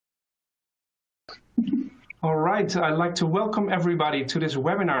All right, I'd like to welcome everybody to this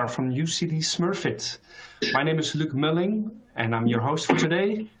webinar from UCD Smurfit. My name is Luc Mulling, and I'm your host for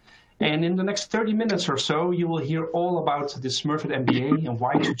today. And in the next 30 minutes or so, you will hear all about the Smurfit MBA and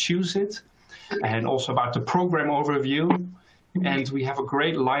why to choose it, and also about the program overview. And we have a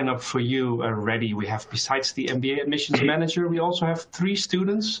great lineup for you ready. We have, besides the MBA Admissions Manager, we also have 3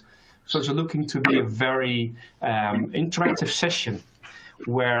 students. So it's looking to be a very interactive session,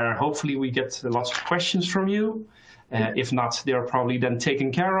 where hopefully we get lots of questions from you. If not, they're probably then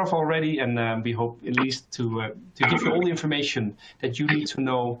taken care of already, and we hope at least to give you all the information that you need to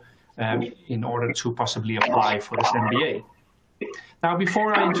know in order to possibly apply for this MBA. Now,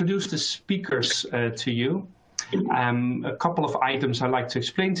 before I introduce the speakers to you, a couple of items I'd like to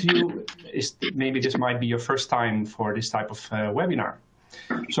explain to you. Maybe this might be your first time for this type of webinar.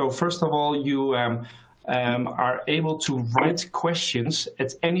 So first of all, you are able to write questions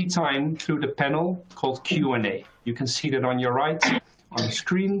at any time through the panel called Q&A. You can see that on your right on the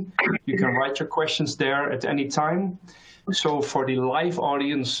screen. You can write your questions there at any time. So for the live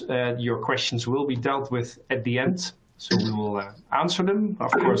audience, your questions will be dealt with at the end. So we will answer them,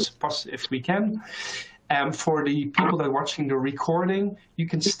 of course, if we can. For the people that are watching the recording, you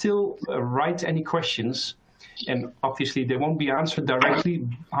can still write any questions. And obviously, they won't be answered directly.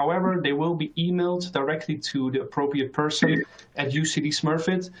 However, they will be emailed directly to the appropriate person at UCD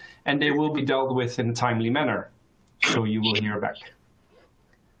Smurfit, and they will be dealt with in a timely manner. So you will hear back.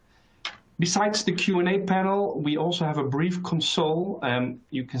 Besides the Q&A panel, we also have a brief console.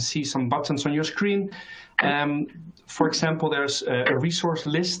 You can see some buttons on your screen. For example, there's a resource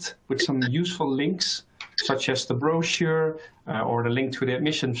list with some useful links, such as the brochure or the link to the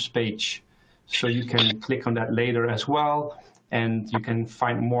admissions page. So you can click on that later as well, and you can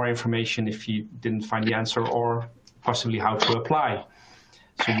find more information if you didn't find the answer, or possibly how to apply.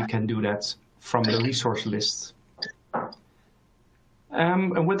 So you can do that from the resource list.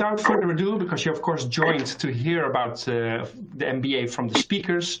 And without further ado, because you of course joined to hear about the MBA from the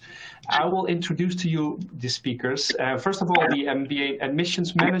speakers, I will introduce to you the speakers. First of all, the MBA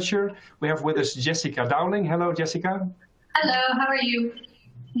Admissions Manager. We have with us Jessica Dowling. Hello, Jessica. Hello, how are you?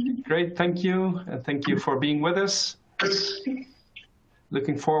 Great, thank you. And thank you for being with us.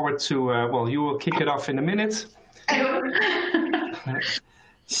 Looking forward to, well, you will kick it off in a minute.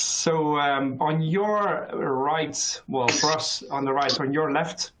 So on your right, well, for us on the right, on your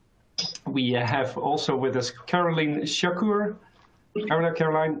left, we have also with us Caroline Shakur. Hello,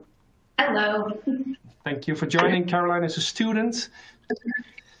 Caroline. Hello. Thank you for joining. Caroline is a student.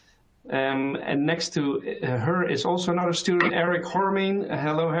 And next to her is also another student, Erik Hormeen.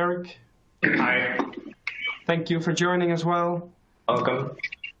 Hello, Erik. Hi. Thank you for joining as well. Welcome.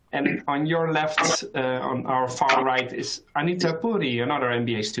 And on your left, on our far right, is Anita Puri, another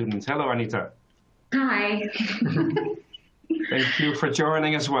MBA student. Hello, Anita. Hi. Thank you for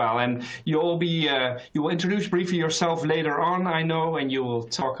joining as well. And you'll be, you will introduce briefly yourself later on, I know, and you will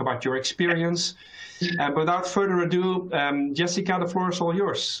talk about your experience. Without further ado, Jessica, the floor is all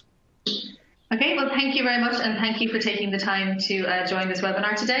yours. Okay, well, thank you very much, and thank you for taking the time to join this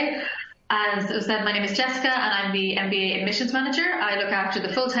webinar today. As I said, my name is Jessica, and I'm the MBA Admissions Manager. I look after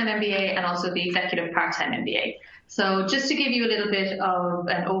the full-time MBA and also the executive part-time MBA. So just to give you a little bit of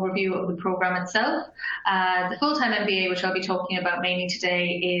an overview of the program itself, the full-time MBA, which I'll be talking about mainly today,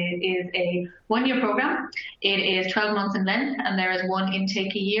 is a one-year program. It is 12 months in length, and there is one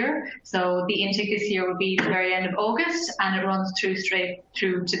intake a year. So the intake this year will be the very end of August, and it runs straight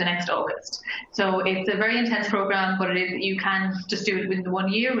through to the next August. So it's a very intense program, but you can just do it within the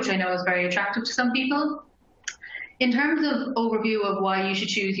 1 year, which I know is very attractive to some people. In terms of overview of why you should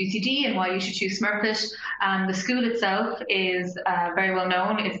choose UCD and why you should choose Smurfit, the school itself is very well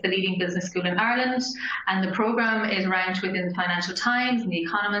known. It's the leading business school in Ireland, and the program is ranked within the Financial Times and The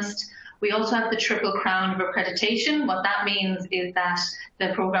Economist. We also have the Triple Crown of accreditation. What that means is that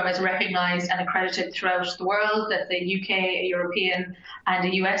the program is recognised and accredited throughout the world. That's a UK, a European, and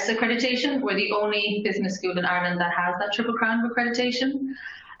a US accreditation. We're the only business school in Ireland that has that Triple Crown of accreditation.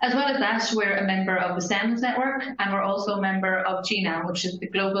 As well as that, we're a member of the SEMS network, and we're also a member of GNAM, which is the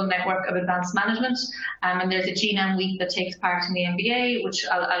Global Network of Advanced Management. And there's a GNAM week that takes part in the MBA, which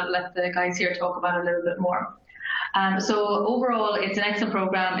I'll let the guys here talk about a little bit more. So overall, it's an excellent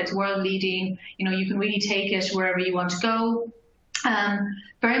program. It's world leading. You know, you can really take it wherever you want to go.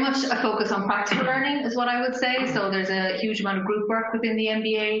 Very much a focus on practical learning is what I would say. So there's a huge amount of group work within the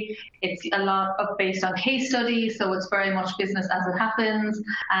MBA. It's a lot of based on case studies, so it's very much business as it happens,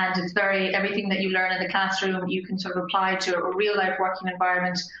 and it's everything that you learn in the classroom you can sort of apply to a real life working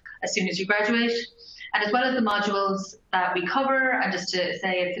environment as soon as you graduate. and as well as the modules that we cover. And just to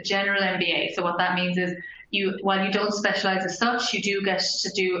say, it's a general MBA. So what that means is, while you don't specialize as such, you do get to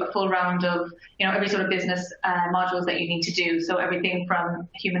do a full round of, every sort of business modules that you need to do. So everything from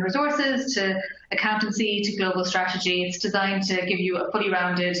human resources to accountancy to global strategy. It's designed to give you a fully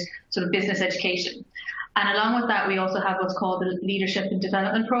rounded sort of business education. And along with that, we also have what's called the Leadership and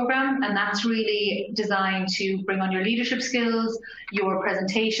Development Program, and that's really designed to bring on your leadership skills, your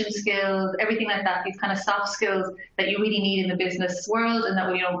presentation skills, everything like that, these kind of soft skills that you really need in the business world and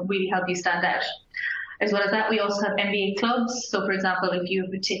that will, really help you stand out. As well as that, we also have MBA clubs. So, for example, if you have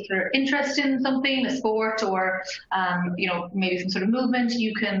a particular interest in something, a sport, or maybe some sort of movement,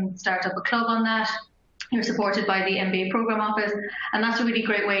 you can start up a club on that. You're supported by the MBA program office, and that's a really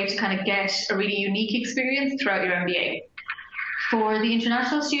great way to kind of get a really unique experience throughout your MBA. For the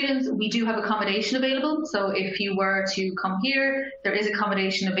international students, we do have accommodation available. So if you were to come here, there is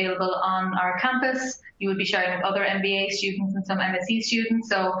accommodation available on our campus. You would be sharing with other MBA students and some MSc students.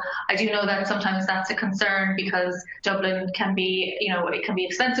 So I do know that sometimes that's a concern because Dublin can be, it can be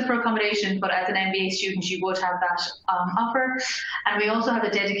expensive for accommodation, but as an MBA student, you would have that offer. And we also have a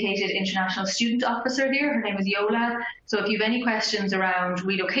dedicated international student officer here. Her name is Yola. So if you have any questions around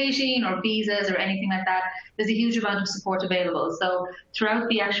relocating or visas or anything like that, there's a huge amount of support available. So throughout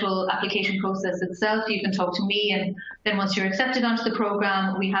the actual application process itself, you can talk to me, and then once you're accepted onto the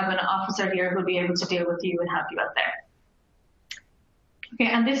program, we have an officer here who'll be able to deal with you and help you out there. Okay,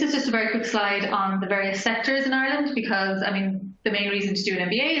 and this is just a very quick slide on the various sectors in Ireland, because the main reason to do an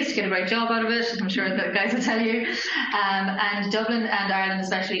MBA is to get a great job out of it. I'm sure the guys will tell you. And Dublin and Ireland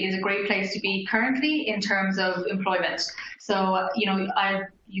especially is a great place to be currently in terms of employment. So,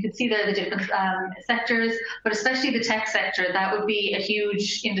 you can see there the different sectors, but especially the tech sector, that would be a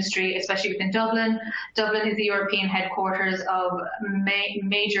huge industry, especially within Dublin. Dublin is the European headquarters of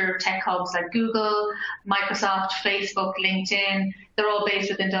major tech hubs like Google, Microsoft, Facebook, LinkedIn. They're all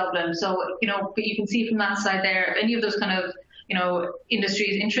based within Dublin. So, but you can see from that side there, if any of those kind of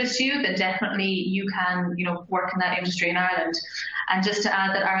industries interest you, then definitely you can, work in that industry in Ireland. And just to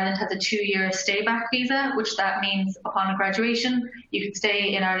add that Ireland has a 2-year stay-back visa, which that means upon graduation, you can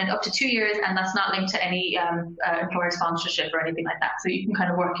stay in Ireland up to 2 years, and that's not linked to any employer sponsorship or anything like that. So you can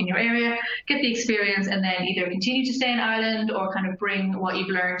kind of work in your area, get the experience, and then either continue to stay in Ireland or kind of bring what you've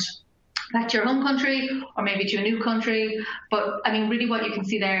learned back to your home country or maybe to a new country. But really what you can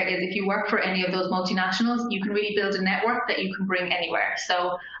see there is if you work for any of those multinationals, you can really build a network that you can bring anywhere.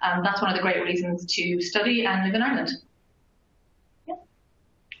 So that's one of the great reasons to study and live in Ireland. Yeah.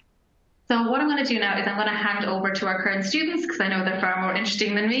 So what I'm going to do now is I'm going to hand over to our current students, because I know they're far more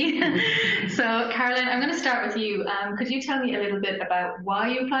interesting than me. So Caroline, I'm going to start with you. Could you tell me a little bit about why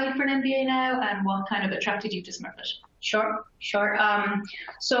you applied for an MBA now and what kind of attracted you to Smurfit? Sure.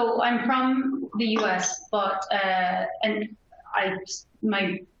 So I'm from the US, but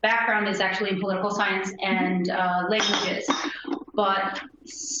my background is actually in political science and languages. But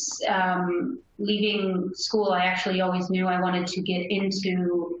leaving school, I actually always knew I wanted to get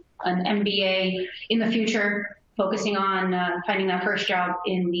into an MBA in the future, focusing on finding that first job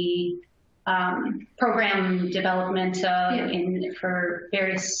in the program development for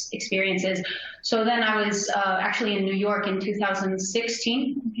various experiences. So then I was actually in New York in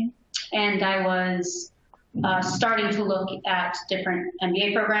 2016, and I was starting to look at different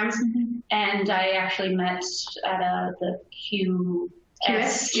MBA programs, and I actually met at the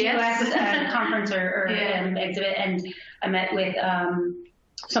QS conference or exhibit, and I met with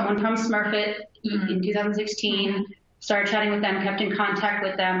someone from Smurfit in 2016. Started chatting with them, kept in contact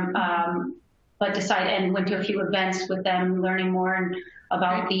with them, but decided and went to a few events with them, learning more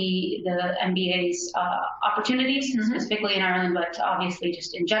about the MBA's opportunities, specifically in Ireland, but obviously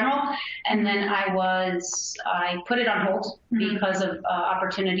just in general. And then I put it on hold because of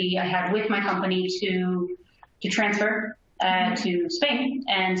opportunity I had with my company to transfer to Spain.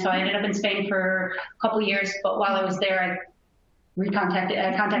 And so I ended up in Spain for a couple of years, but while I was there, I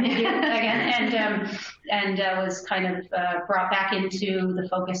contacted you again, and was kind of brought back into the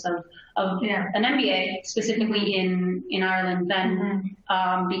focus of an MBA, specifically in Ireland then,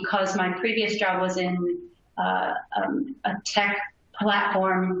 because my previous job was in a tech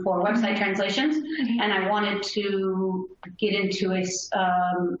platform for website translations, and I wanted to get into a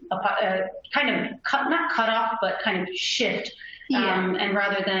kind of not cut off, but kind of shift, and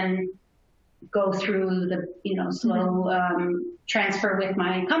rather than go through the slow transfer with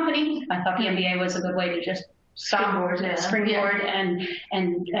my company, I thought the MBA was a good way to just springboard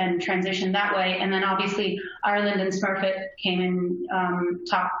and transition that way. And then obviously Ireland and Smurfit came in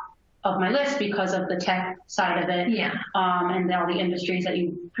top my list because of the tech side of it, and all the industries that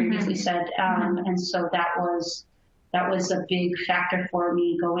you previously said, and so that was a big factor for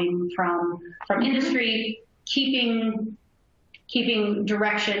me going from industry, keeping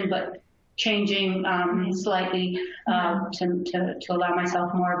direction, but changing slightly to allow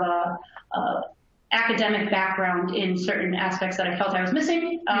myself more of a academic background in certain aspects that I felt I was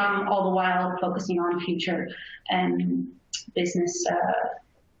missing, all the while focusing on future and business,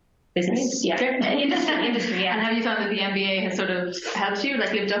 industry. Yeah. And have you found that the MBA has sort of helped you,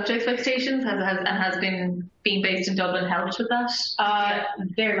 like lived up to expectations, has been being based in Dublin helped with that?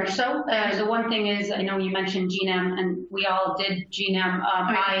 Very much so. The one thing is, I know you mentioned GNAM, and we all did GNAM.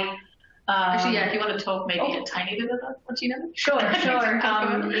 Actually, if you want to talk maybe a tiny bit about what GNAM is. Sure.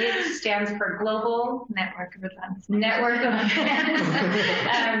 It stands for Global Network of Advanced.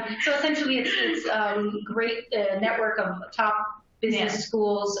 So essentially, it's great network of top business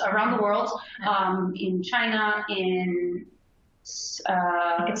schools around the world, in China, in it's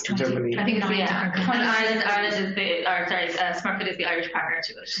 20. Germany. I think it's Ireland is Smurfit is the Irish partner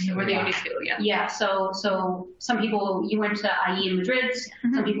to it. We're the only school, Yeah, so some people, you went to IE in Madrid,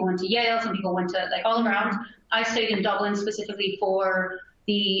 some people went to Yale, some people went to all around. I stayed in Dublin specifically for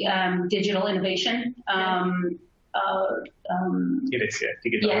the digital innovation.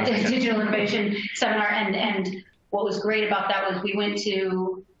 Digital innovation seminar, and what was great about that was we went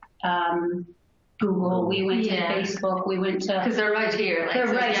to Google, we went to Facebook, we went to... Because they're right here. They're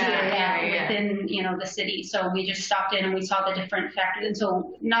right here, within, the city. So we just stopped in and we saw the different factors. And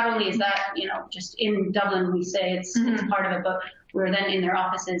so not only is that, just in Dublin, we say it's part of it, but we're then in their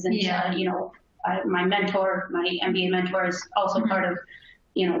offices. And, my mentor, my MBA mentor is also part of,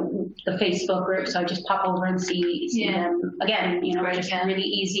 the Facebook group. So I just pop over and see them again, just really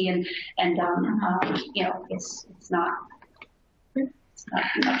easy. And it's not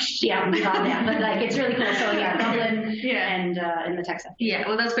much, but it's really cool. So Dublin and in the tech sector. Yeah,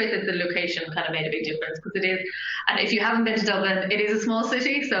 well, that's great that the location kind of made a big difference, because it is, and if you haven't been to Dublin, it is a small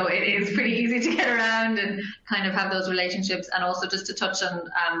city, so it is pretty easy to get around and kind of have those relationships. And also just to touch on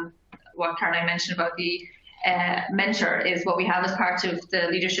what Caroline mentioned about the mentor is what we have as part of the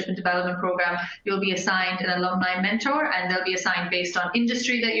Leadership and Development Program. You'll be assigned an alumni mentor, and they'll be assigned based on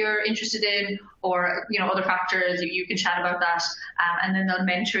industry that you're interested in, or other factors. You can chat about that, and then they'll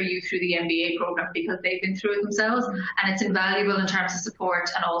mentor you through the MBA program because they've been through it themselves, and it's invaluable in terms of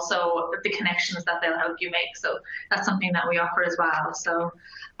support and also the connections that they'll help you make. So that's something that we offer as well. So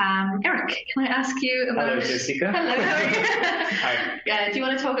Erik, can I ask you about... Hello, Jessica. Hello. Hi. Do you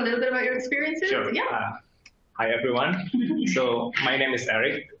want to talk a little bit about your experiences? Sure. Yeah. Hi, everyone. So my name is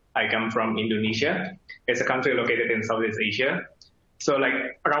Erik. I come from Indonesia. It's a country located in Southeast Asia. So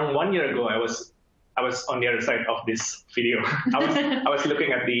around 1 year ago, I was on the other side of this video. I was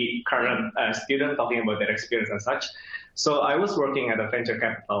looking at the current student talking about their experience and such. So I was working at a venture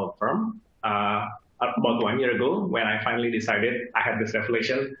capital firm about 1 year ago when I finally decided, I had this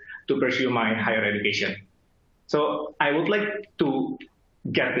revelation, to pursue my higher education. So I would like to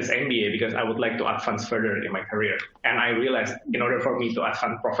get this MBA because I would like to advance further in my career. And I realized in order for me to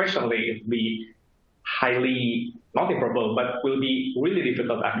advance professionally, it would be highly, not improbable, but will be really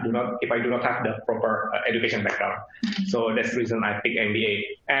difficult if I do not have the proper education background. So that's the reason I picked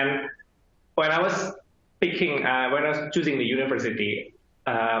MBA. And when I was choosing the university,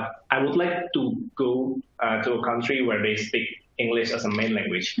 I would like to go to a country where they speak English as a main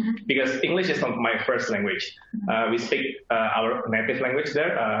language, because English is not my first language. We speak our native language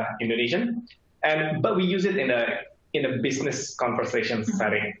there, Indonesian, but we use it in a business conversation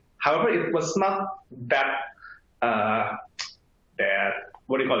setting. However, it was not that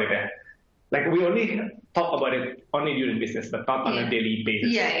what do you call it? We only talk about it only during business, but not on a daily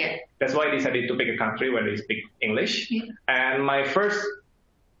basis. Yeah. That's why I decided to pick a country where they speak English. And my first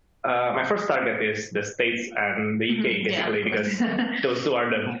target is the States and the UK, basically, because those two are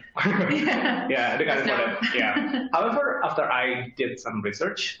the the kind of However, after I did some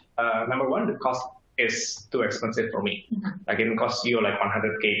research, number one, the cost is too expensive for me. It can cost you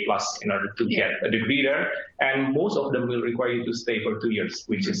 $100K plus in order to get a degree there, and most of them will require you to stay for 2 years,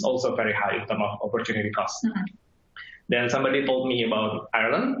 which is also very high in terms of opportunity cost. Then somebody told me about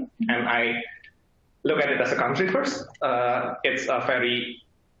Ireland, and I look at it as a country first. It's a very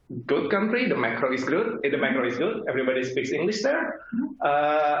good country. The macro is good. Everybody speaks English there.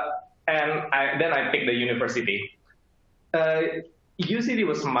 And then I picked the university. UCD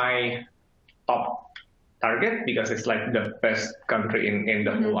was my top target because it's the best country in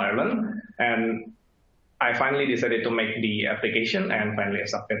the whole Ireland. And I finally decided to make the application and finally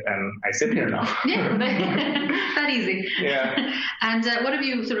accepted, and I sit here now. Yeah, that easy. Yeah. And what have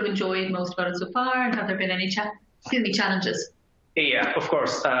you sort of enjoyed most about it so far, and have there been any challenges? Yeah, of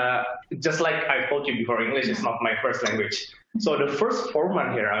course. Just like I told you before, English is not my first language. So the first 4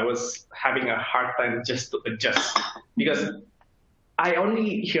 months here, I was having a hard time just to adjust because I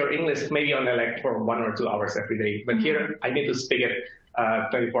only hear English maybe only like for 1 or 2 hours every day. But here I need to speak it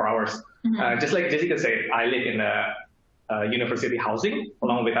 24 hours. Just like Jessica said, I live in a university housing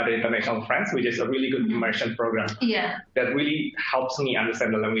along with other international friends, which is a really good immersion program. Yeah. That really helps me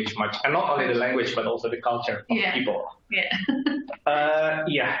understand the language much, and not only the language but also the culture of people. Yeah.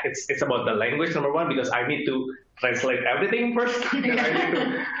 Yeah, it's about the language, number one, because I need to translate everything first. Then I need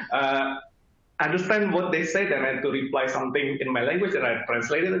to understand what they said, and I have to reply something in my language, and I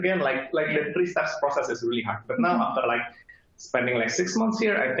translate it again. Like the 3 steps process is really hard. But now after like spending like 6 months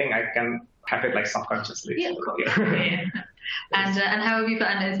here, I think I can have it like subconsciously. Yeah, of course. Yeah. And how have you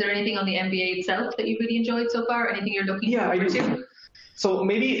found? Is there anything on the MBA itself that you've really enjoyed so far? Anything you're looking forward to? So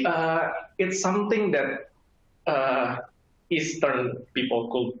maybe it's something that Eastern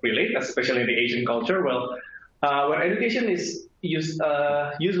people could relate, especially in the Asian culture. Well, when education is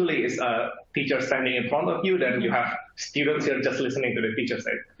usually is a teacher standing in front of you, then you have students here just listening to the teacher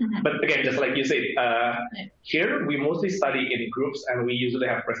say. But again, just like you said, here we mostly study in groups, and we usually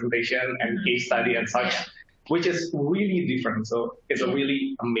have presentation and case study and such, which is really different. So it's a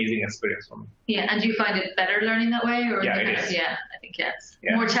really amazing experience for me. Yeah, and do you find it better learning that way? Or yeah, it is. Yeah, I think yes.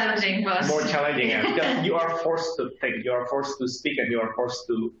 Yeah. More challenging, but more challenging, yeah, because you are forced to think, you are forced to speak, and you are forced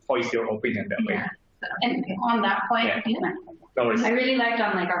to voice your opinion that way. And on that point, I really liked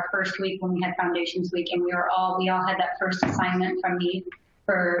on like our first week when we had Foundations Week, and we all had that first assignment from me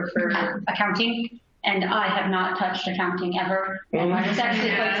for accounting. And I have not touched accounting ever. And I was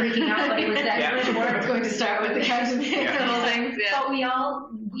actually quite freaking out, but it was actually we're going to start with accounting things. But we all,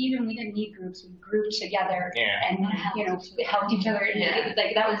 even we didn't need groups, we grouped together and helped each other.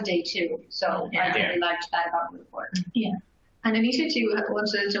 Like that was day 2. So I really liked that about group work. Yeah. And Anita, do you want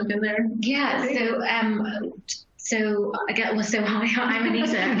to jump in there? Yeah. So hi, I'm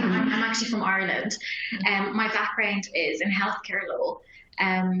Anita. I'm actually from Ireland. My background is in healthcare law.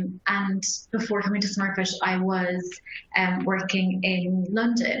 And before coming to Smurfit, I was working in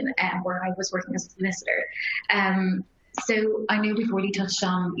London, where I was working as a solicitor. So I know we've already touched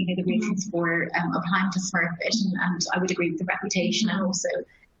on, the reasons for applying to Smurfit, and I would agree with the reputation and also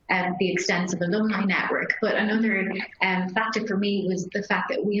the extensive alumni network. But another factor for me was the fact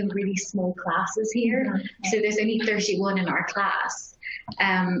that we have really small classes here. So there's only 31 in our class.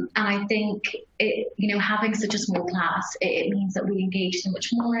 And I think, having such a small class, it means that we engage so much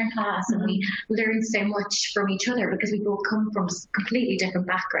more in class, and we learn so much from each other because we both come from completely different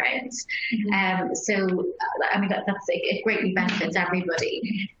backgrounds. So, I mean, it greatly benefits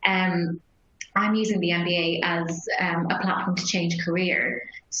everybody. I'm using the MBA as a platform to change career.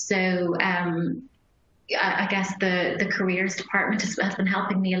 So I guess the careers department has been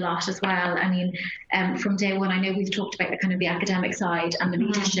helping me a lot as well. I mean, from day one, I know we've talked about the academic side and the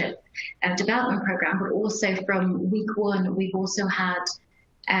leadership development program, but also from week 1, we've also had,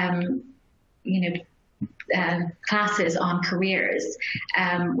 classes on careers.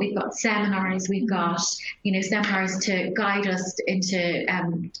 We've got seminars, we've got, seminars to guide us into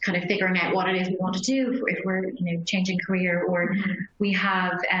kind of figuring out what it is we want to do if we're, changing career, or we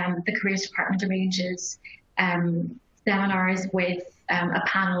have the careers department arranges seminars with a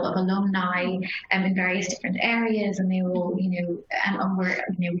panel of alumni in various different areas, and they will, and we're,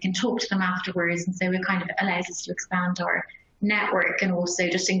 we can talk to them afterwards, and so it kind of allows us to expand our network and also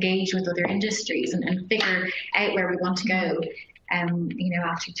just engage with other industries and figure out where we want to go,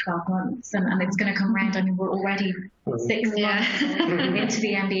 after 12 months. And it's going to come around. I mean, we're already 6 months into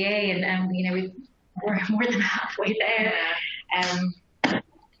the MBA, and we're more than halfway there.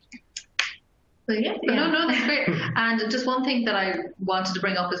 No, that's great. And just one thing that I wanted to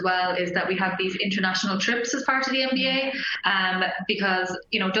bring up as well is that we have these international trips as part of the MBA, because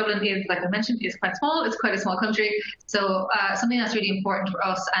Dublin is, like I mentioned, is quite small. It's quite a small country. So something that's really important for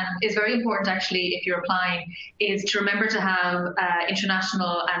us, and is very important actually if you're applying, is to remember to have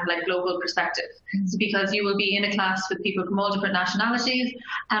international and global perspective. So because you will be in a class with people from all different nationalities,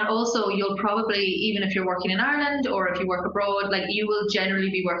 and also you'll probably, even if you're working in Ireland or if you work abroad, you will generally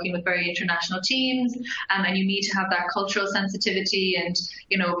be working with very international teams. teams, and you need to have that cultural sensitivity and,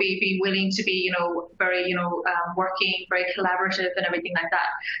 you know, be willing to be, you know, very, you know, working, very collaborative and everything like that.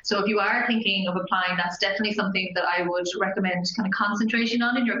 So if you are thinking of applying, that's definitely something that I would recommend kind of concentrating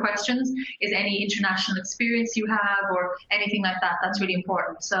on in your questions, is any international experience you have or anything like that. That's really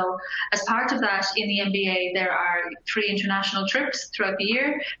important. So as part of that, in the MBA, there are 3 international trips throughout the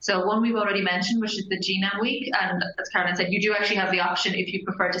year. So one we've already mentioned, which is the GNAM week. And as Caroline said, you do actually have the option if you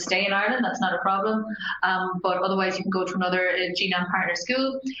prefer to stay in Ireland, that's not a problem. But otherwise you can go to another GNAM partner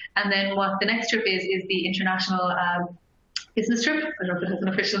school. And then what the next trip is the international business trip. I don't know if it has an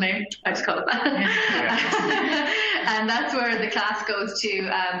official name. I just call it that. Yeah. And that's where the class goes to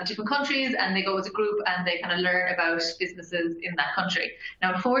different countries, and they go as a group and they kind of learn about businesses in that country.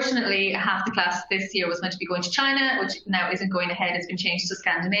 Now, unfortunately, half the class this year was meant to be going to China, which now isn't going ahead. It's been changed to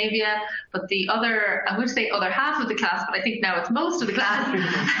Scandinavia. But the other, I'm going to say other half of the class, but I think now it's most of the class,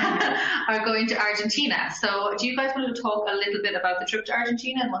 are going to Argentina. So do you guys want to talk a little bit about the trip to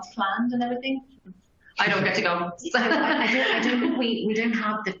Argentina and what's planned and everything? I don't get to go. I don't. We don't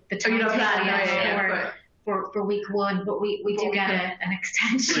have the time. You don't plan for week 1, but we do get an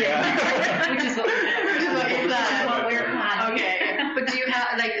extension, which is what we're planning. Okay. But do you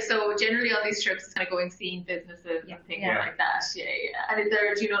have, like, so generally on these trips, it's kind of going seeing businesses and things like that. Yeah. And is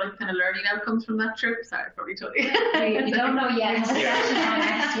there, do you know, like kind of learning outcomes from that trip? Sorry, probably told you. We don't know yet.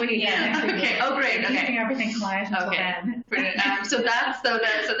 Next week. Okay. Oh, great. Okay. Keeping everything quiet until then. Brilliant. So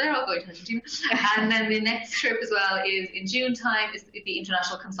they're all going to Argentina. And then the next trip as well is in June time, is the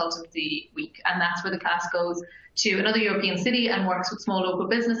International Consultancy Week, and that's where the class goes to another European city and works with small local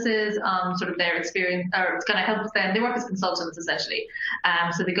businesses, sort of their experience, or it's going to help them. They work as consultants essentially.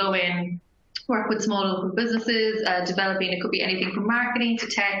 So they go in, work with small local businesses, developing, it could be anything from marketing to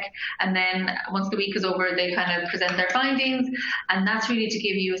tech. And then once the week is over, they kind of present their findings. And that's really to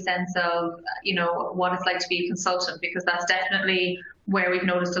give you a sense of, you know, what it's like to be a consultant, because that's definitely where we've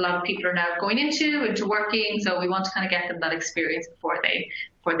noticed a lot of people are now going into working. So we want to kind of get them that experience before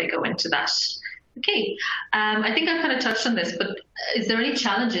they go into that. Okay, I think I've kind of touched on this, but is there any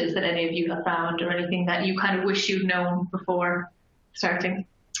challenges that any of you have found or anything that you kind of wish you'd known before starting?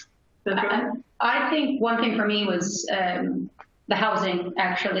 I think one thing for me was the housing,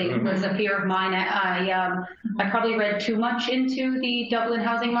 actually, was a fear of mine. I probably read too much into the Dublin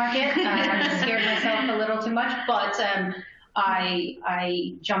housing market. I scared myself a little too much, but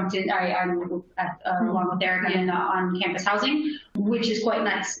I jumped in, along with Erik and on campus housing, which is quite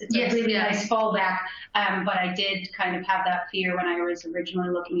nice. It's a really nice fallback, but I did kind of have that fear when I was originally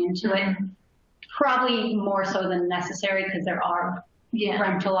looking into it. Probably more so than necessary, because there are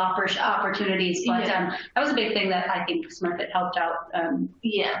rental opportunities, but that was a big thing that I think Smurfit helped out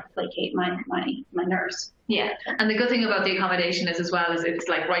placate my nerves. Yeah, and the good thing about the accommodation is as well is it's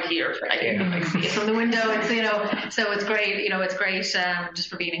like right here, like you can like see it from the window. It's, you know, so it's great. You know, it's great just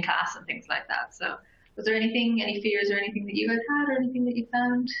for being in class and things like that. So, was there any fears or anything that you guys had, or anything that you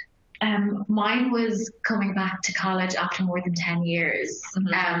found? Mine was coming back to college after more than 10 years.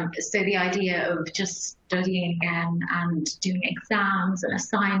 So the idea of just studying again and doing exams and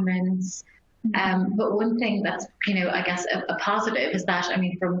assignments. But one thing that's, you know, I guess a positive is that, I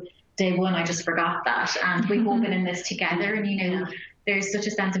mean, from day one, I just forgot that. And we've all been in this together. And, you know, there's such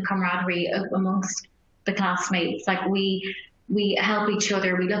a sense of camaraderie amongst the classmates. Like we help each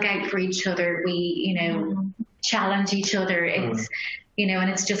other. We look out for each other. We, you know, challenge each other. It's, you know, and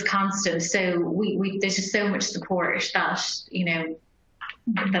it's just constant. So there's just so much support that, you know,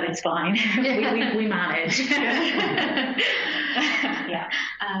 that it's fine. we manage.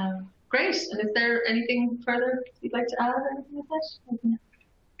 Great. And is there anything further you'd like to add or anything like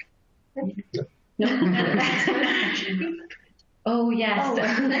that? No. Oh yes.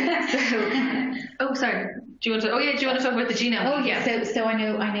 Sorry. Do you want to talk about the GNAM? Oh yeah. So I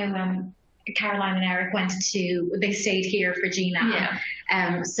know. Caroline and Erik they stayed here for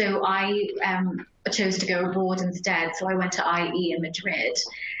GNAM. So I chose to go abroad instead. So I went to IE in Madrid,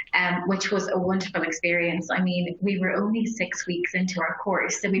 which was a wonderful experience. I mean, we were only 6 weeks into our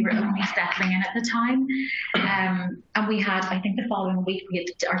course, so we were only settling in at the time. And we had, I think the following week, we had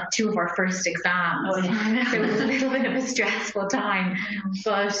two of our first exams. So it was a little bit of a stressful time.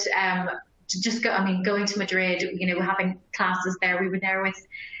 But going to Madrid, you know, having classes there, we were there with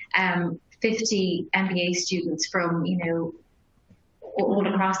 50 MBA students from, you know, all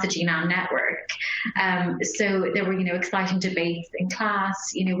across the GNAM network. So there were, you know, exciting debates in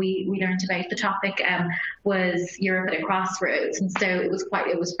class. You know, we learned about the topic was Europe at a crossroads, and so it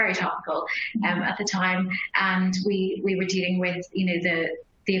was very topical at the time. And we were dealing with, you know,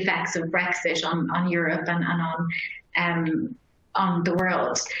 the effects of Brexit on Europe and on on the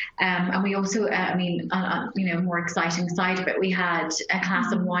world. And we also, I mean, more exciting side of it, we had a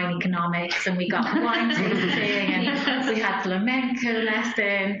class of wine economics, and we got wine tasting, and we had flamenco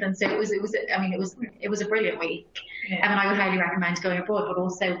lessons, and so it was a brilliant week. Yeah. And I would highly recommend going abroad, but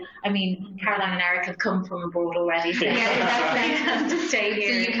also, I mean, Caroline and Eric have come from abroad already, so exactly. To stay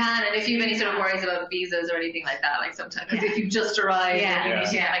here. So you can, and if you have any sort of worries about visas or anything like that, like sometimes if you've just arrived,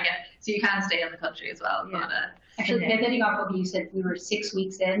 so you can stay in the country as well. Yeah. Actually, pivoting off what you said, we were 6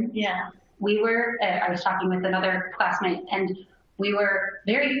 weeks in. Yeah. We were, I was talking with another classmate, and we were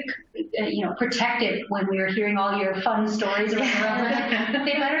very, protective when we were hearing all your fun stories around the world.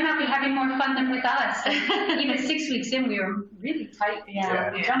 They better not be having more fun than with us. And even 6 weeks in, we were really tight.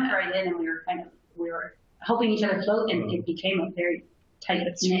 Yeah. We jumped right in, and we were helping each other float, and it became a very tight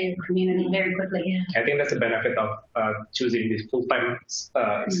community very quickly. Yeah. I think that's the benefit of choosing this full-time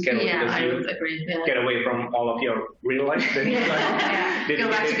schedule, because you get away from all of your real life. Go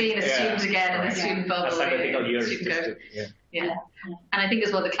back to being a student again in the student bubble. A sabbatical year. Yeah. And I think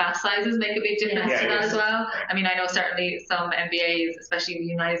as well the class sizes make a big difference to that as well. I mean, I know certainly some MBAs, especially in the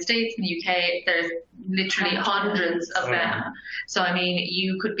United States and the UK, there's literally hundreds of them. So I mean,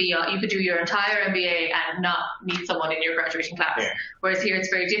 you could do your entire MBA and not meet someone in your graduating class. Yeah. Whereas here it's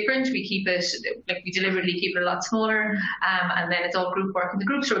very different. We keep it, we deliberately keep it a lot smaller, and then it's all group work, and the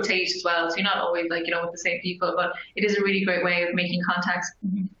groups rotate as well. So you're not always with the same people, but it is a really great way of making contacts.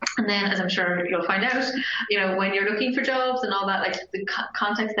 And then, as I'm sure you'll find out, when you're looking for jobs and all that, like the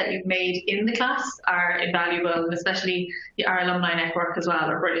contacts that you've made in the class are invaluable, and especially our alumni network as well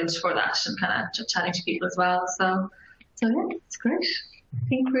are brilliant for that, and kind of chatting to people as well. So yeah, it's great. I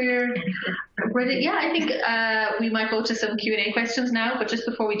think we're ready. Yeah, I think we might go to some Q&A questions now, but just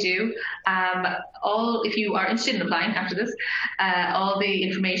before we do, if you are interested in applying after this, all the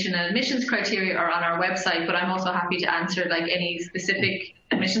information and admissions criteria are on our website, but I'm also happy to answer any specific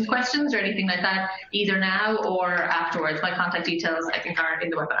admissions questions or anything like that, either now or afterwards. My contact details, I think, are in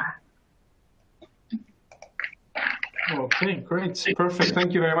the webinar. Okay, great. Perfect.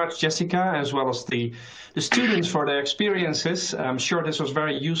 Thank you very much, Jessica, as well as the students for their experiences. I'm sure this was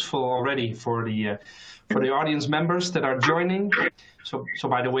very useful already for the audience members that are joining. So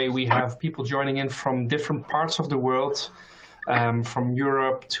by the way, we have people joining in from different parts of the world, from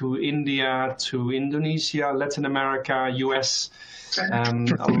Europe to India to Indonesia, Latin America, US, a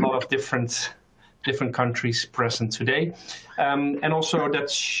lot of different countries present today. And also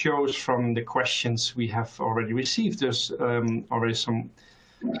that shows from the questions we have already received. There's already some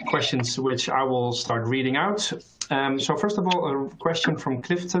questions which I will start reading out. So first of all, a question from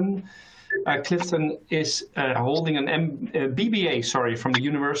Clifton. Clifton is holding an BBA, from the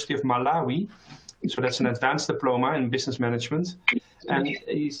University of Malawi. So that's an advanced diploma in business management. And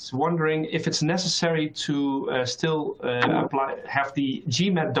he's wondering if it's necessary to still have the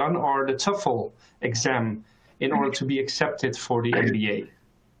GMAT done or the TOEFL exam in order to be accepted for the MBA.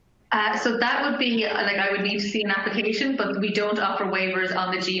 So that would be, I would need to see an application, but we don't offer waivers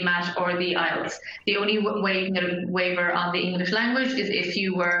on the GMAT or the IELTS. The only way you can get a waiver on the English language is if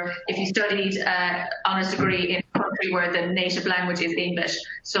you studied honours degree in a country where the native language is English.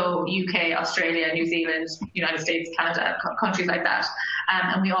 So UK, Australia, New Zealand, United States, Canada, countries like that.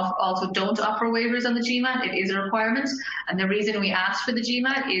 And we also don't offer waivers on the GMAT. It is a requirement. And the reason we ask for the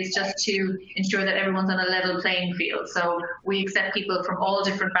GMAT is just to ensure that everyone's on a level playing field. So we accept people from all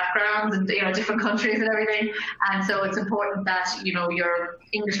different backgrounds and different countries and everything. And so it's important that your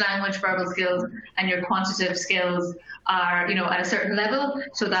English language, verbal skills, and your quantitative skills are at a certain level,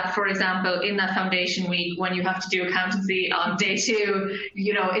 so that, for example, in that foundation week when you have to do accountancy on day 2,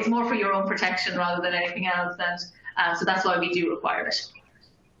 it's more for your own protection rather than anything else. And so that's why we do require it.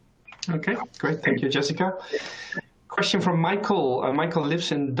 Okay, great. Thank you, Jessica. Question from Michael. Michael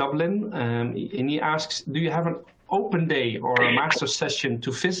lives in Dublin, and he asks, do you have an open day or a master session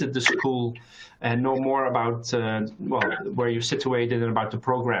to visit the school and know more about where you're situated and about the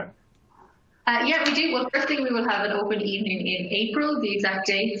program? Yeah, we do. Well, first thing, we will have an open evening in April. The exact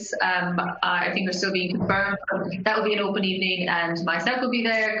dates, I think, are still being confirmed. That will be an open evening, and myself will be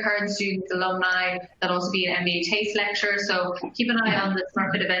there, current students, alumni. That'll also be an MBA taste lecture. So keep an eye on the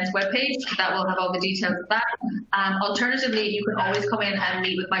Smurfit Events webpage. That will have all the details of that. Alternatively, you can always come in and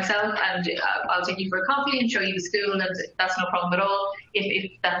meet with myself, and I'll take you for a coffee and show you the school, and that's no problem at all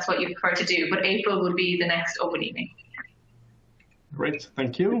if that's what you prefer to do. But April would be the next open evening. Great,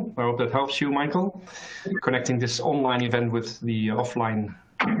 thank you. I hope that helps you, Michael, connecting this online event with the offline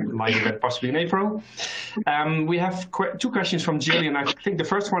live event possibly in April. We have 2 questions from Jillian. I think the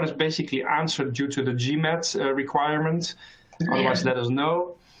first one is basically answered due to the GMAT requirement. Otherwise, let us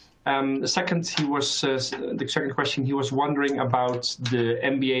know. The second question, he was wondering about the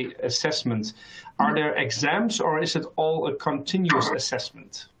MBA assessment. Are there exams, or is it all a continuous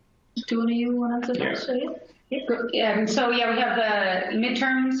assessment? Do you want to answer that? So we have the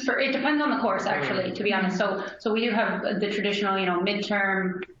midterms for, it depends on the course actually, to be honest. So we do have the traditional,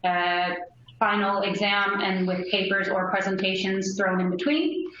 midterm, final exam and with papers or presentations thrown in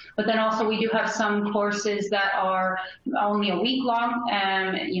between. But then also we do have some courses that are only a week long,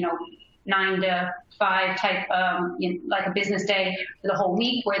 9 to 5 type, like a business day for the whole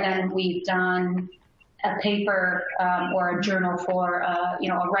week, where then we've done a paper or a journal for a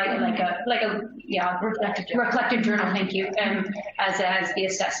reflective journal. Thank you. As the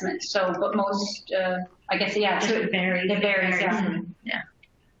assessment. So, but most, I guess, So it varies. It varies. Yeah. Mm-hmm. Yeah.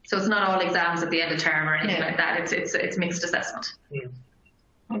 So it's not all exams at the end of term or anything like that. It's mixed assessment.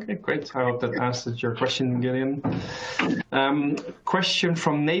 Okay, great. I hope that answered your question, Gillian. Question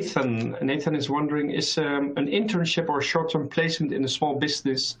from Nathan. Nathan is wondering, is an internship or short-term placement in a small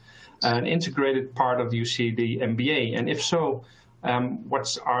business an integrated part of the UCD MBA? And if so,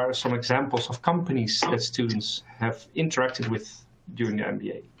 what are some examples of companies that students have interacted with during the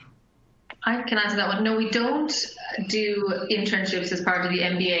MBA? I can answer that one. No, we don't do internships as part of the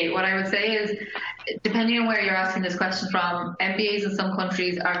MBA. What I would say is, depending on where you're asking this question from, MBAs in some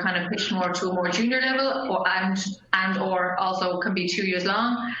countries are kind of pushed more to a more junior level, or also can be 2 years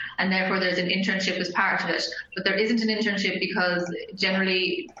long, and therefore there's an internship as part of it. But there isn't an internship because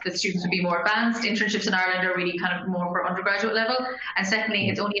generally the students would be more advanced. Internships in Ireland are really kind of more for undergraduate level, and secondly,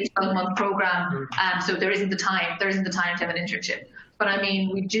 it's only a 12-month program, so there isn't the time to have an internship. But I mean,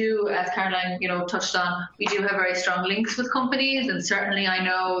 we do, as Caroline, touched on, we do have very strong links with companies, and certainly I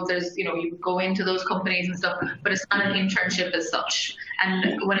know there's, you go into those companies and stuff, but it's not an internship as such.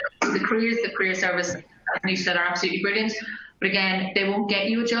 And when it comes to the career service, as Anita said, are absolutely brilliant. But again, they won't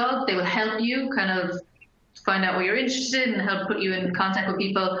get you a job. They will help you kind of find out what you're interested in and help put you in contact with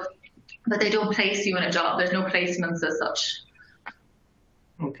people, but they don't place you in a job. There's no placements as such.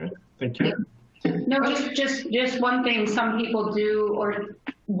 Okay, thank you. No, just one thing. Some people do or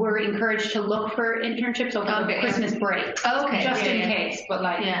were encouraged to look for internships over the Christmas break. Okay. Just in case, but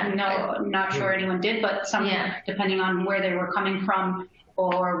not sure anyone did, but some, depending on where they were coming from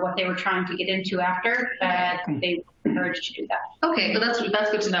or what they were trying to get into after, they were encouraged to do that. Okay, well that's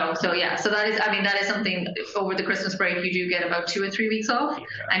good to know. So so that is something. Over the Christmas break, you do get about 2 or 3 weeks off,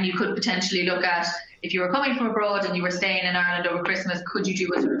 and you could potentially look at, if you were coming from abroad and you were staying in Ireland over Christmas, could you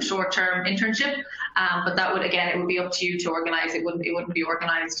do a sort of short-term internship? But that would, again, it would be up to you to organise. It wouldn't be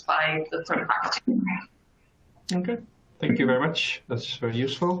organised by the sort of faculty. Okay, thank you very much. That's very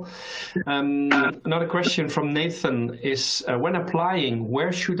useful. Another question from Nathan is, when applying,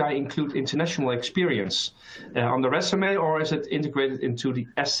 where should I include international experience? On the resume, or is it integrated into the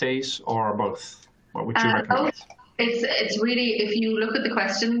essays, or both? What would you recommend? It's really, if you look at the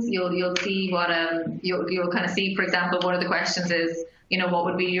questions, you'll see what you'll kind of see. For example, one of the questions is, what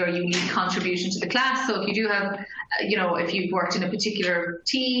would be your unique contribution to the class? So if you do have, if you've worked in a particular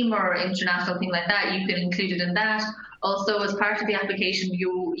team or international thing like that, you can include it in that. Also, as part of the application,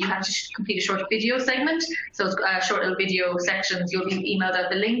 you have to complete a short video segment. So it's short little video sections. You'll be emailed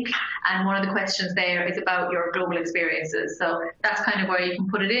out the link, and one of the questions there is about your global experiences. So that's kind of where you can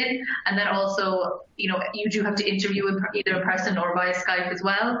put it in. And then also, you do have to interview either in person or via Skype as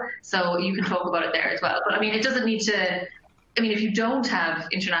well. So you can talk about it there as well. But I mean, it doesn't need to. I mean, if you don't have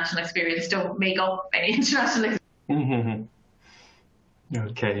international experience, don't make up any international experience.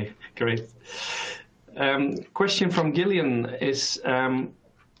 Okay, great. Question from Gillian is,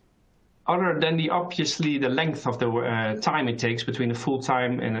 other than obviously the length of the time it takes between a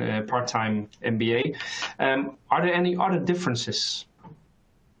full-time and a part-time MBA, are there any other differences?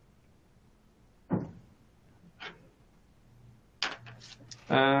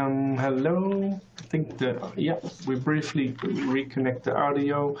 Hello. I think we briefly reconnect the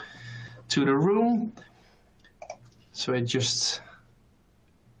audio to the room. So it just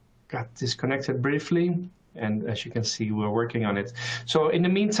got disconnected briefly, and as you can see, we're working on it. So in the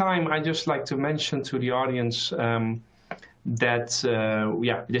meantime, I just like to mention to the audience that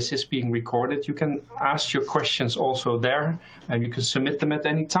this is being recorded. You can ask your questions also there, and you can submit them at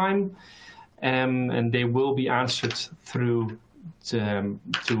any time, and they will be answered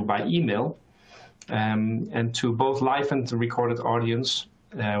by email. And to both live and the recorded audience,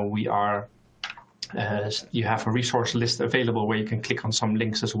 you have a resource list available where you can click on some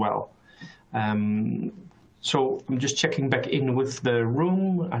links as well. So I'm just checking back in with the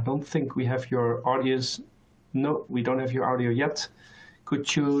room. I don't think we have your audios. No, we don't have your audio yet.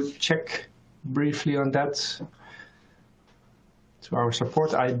 Could you check briefly on that? to our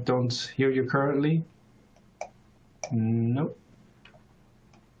support. I don't hear you currently. No.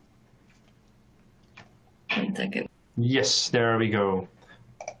 1 second. Yes, there we go.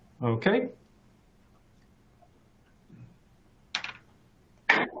 Okay.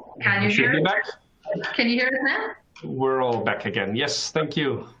 Can you Should hear be us? back. Can you hear us now? We're all back again. Yes, thank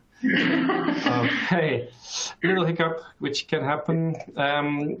you. Okay, little hiccup which can happen,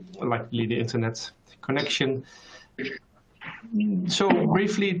 likely the internet connection. So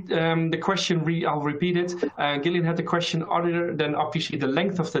briefly, the question, I'll repeat it. Gillian had the question, other than obviously the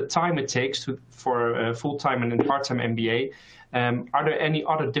length of the time it takes for a full-time and part-time MBA, are there any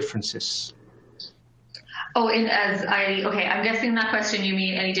other differences? Oh, okay, I'm guessing that question you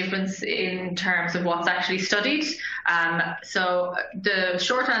mean any difference in terms of what's actually studied. So the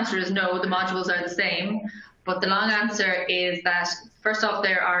short answer is no, the modules are the same. But the long answer is that, first off,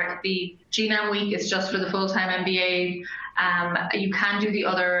 the GNAM week is just for the full-time MBA. You can do the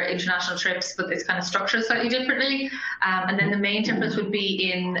other international trips, but it's kind of structured slightly differently. And then the main difference would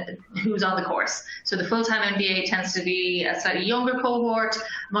be in who's on the course. So the full-time MBA tends to be a slightly younger cohort,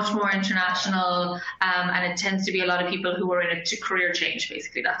 much more international, and it tends to be a lot of people who are in a career change,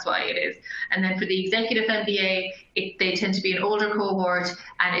 basically. That's why it is. And then for the executive MBA, they tend to be an older cohort,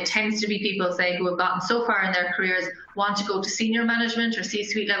 and it tends to be people, say, who have gotten so far in their careers, want to go to senior management or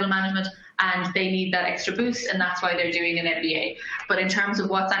C-suite level management, and they need that extra boost, and that's why they're doing an MBA. But in terms of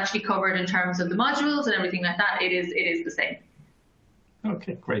what's actually covered in terms of the modules and everything like that, it is the same.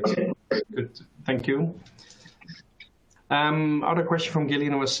 Okay, great. Good, thank you. Other question from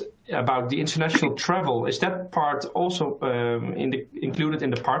Gillian was about the international travel. Is that part also included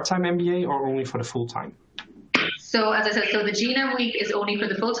in the part-time MBA or only for the full-time? So as I said, so the GNAM week is only for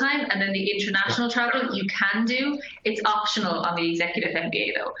the full-time, and then the international travel you can do. It's optional on the executive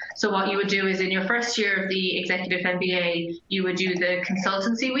MBA though. So what you would do is in your first year of the executive MBA, you would do the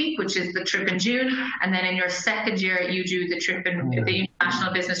consultancy week, which is the trip in June. And then in your second year, you do the trip in the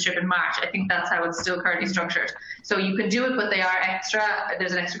international business trip in March. I think that's how it's still currently structured. So you can do it, but they are extra.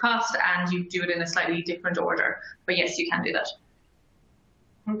 There's an extra cost, and you do it in a slightly different order. But yes, you can do that.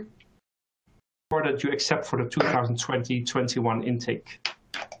 Okay. Or that you accept for the 2020-21 intake?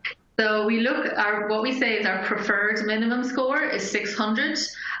 So what we say is our preferred minimum score is 600.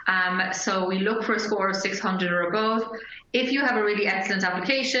 So we look for a score of 600 or above. If you have a really excellent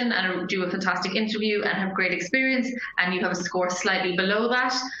application and do a fantastic interview and have great experience, and you have a score slightly below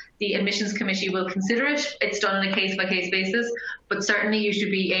that, the admissions committee will consider it. It's done on a case-by-case basis, but certainly you should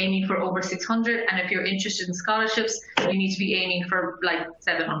be aiming for over 600. And if you're interested in scholarships, you need to be aiming for like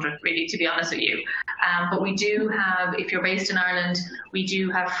 700, really, to be honest with you. But we do have, if you're based in Ireland, we do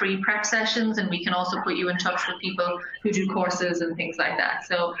have free prep sessions, and we can also put you in touch with people who do courses and things like that.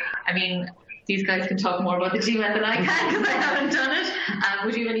 So, I mean, these guys can talk more about the GMAT than I can because I haven't done it.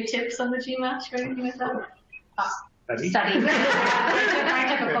 Would you have any tips on the GMAT or anything like that? Study.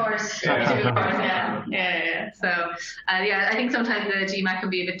 I took a course. Yeah. So, yeah, I think sometimes the GMAT can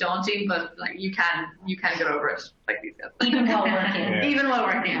be a bit daunting, but like you can get over it, like these guys. Even while working. Yeah. Even while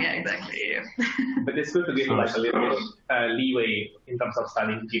working, yeah, exactly. Yeah. But it's good to give like a little bit leeway in terms of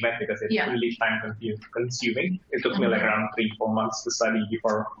studying GMAT because it's really time consuming. It took me like around 3-4 months to study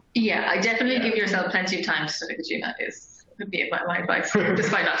before. Yeah, I definitely give yourself plenty of time to study the GMAT. Would be my advice,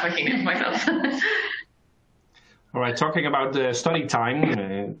 despite not taking it myself. All right, talking about the study time,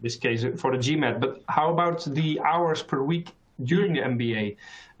 in this case for the GMAT, but how about the hours per week during the MBA?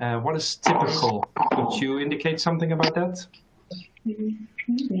 What is typical? Could you indicate something about that?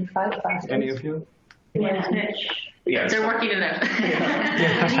 5 classes. Any of you? Yeah. They're working it out.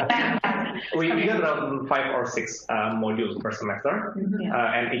 We get around 5 or 6 modules per semester,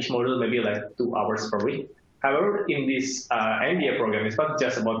 and each module maybe like 2 hours per week. However, in this MBA program, it's not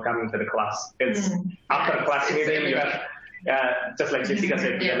just about coming to the class. It's after class meeting, you have, just like Jessica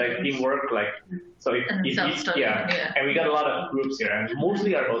said, like teamwork, like, so and we got a lot of groups here, and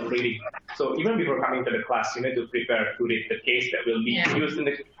mostly are about reading. So even before coming to the class, you need to prepare to read the case that will be used in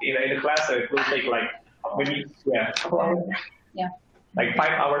the class. So it will take like maybe like 5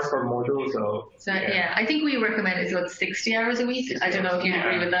 hours per module. So I think we recommend it's about 60 hours a week. I don't know if you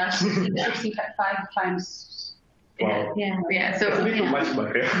agree with that. 65 times. Wow. So it's a bit too much,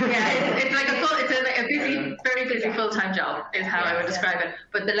 but it's like a busy, very busy full-time job is how I would describe it.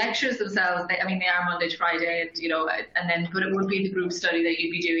 But the lectures themselves, they are Monday to Friday, but it would be the group study that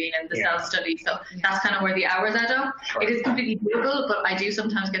you'd be doing and the self-study. So that's kind of where the hours add up. It is completely doable, but I do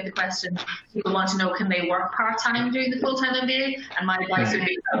sometimes get the question, people want to know, can they work part-time during the full-time MBA? And my advice would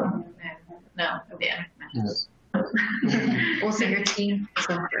be no. Also, your team is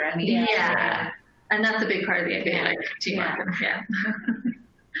over. I mean, And that's a big part of the MBA, like teamwork. Yeah.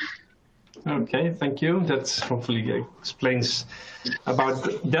 Okay, thank you. That hopefully explains about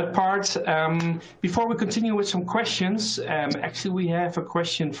that part. Before we continue with some questions, actually we have a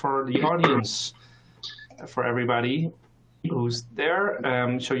question for the audience, for everybody who's there.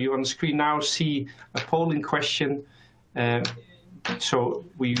 So you on the screen now see a polling question. So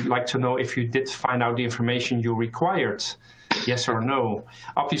we'd like to know if you did find out the information you required, yes or no.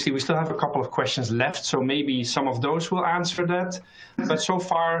 Obviously, we still have a couple of questions left, so maybe some of those will answer that. But so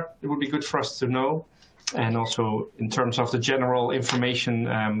far, it would be good for us to know. And also in terms of the general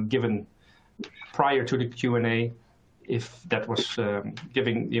information given prior to the Q&A, if that was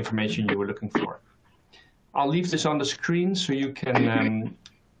giving the information you were looking for. I'll leave this on the screen so you can,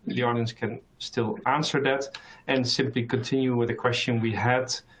 the audience can still answer that, and simply continue with a question we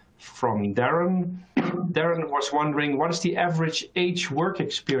had from Darren. Darren was wondering, what is the average age work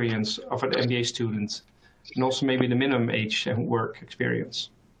experience of an MBA student? And also maybe the minimum age and work experience.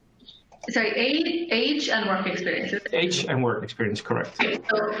 Sorry, age and work experience. Age and work experience, correct.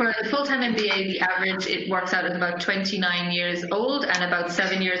 So for the full-time MBA, the average, it works out as about 29 years old and about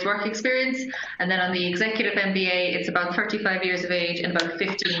 7 years work experience. And then on the executive MBA, it's about 35 years of age and about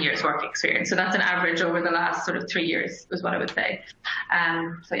 15 years work experience. So that's an average over the last sort of 3 years, is what I would say.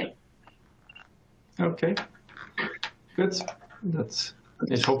 So yeah. Okay, good. That's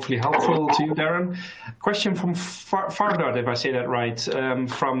is hopefully helpful to you, Darren. Question from Fardad, if I say that right,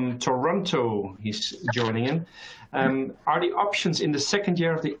 from Toronto. He's joining in. Are the options in the second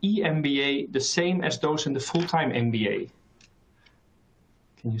year of the EMBA the same as those in the full-time MBA?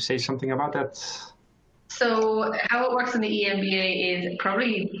 Can you say something about that? So how it works in the EMBA is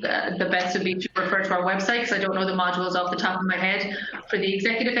probably the best would be to refer to our website, because I don't know the modules off the top of my head. For the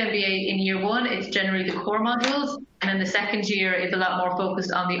executive MBA in year one, it's generally the core modules, and then the second year is a lot more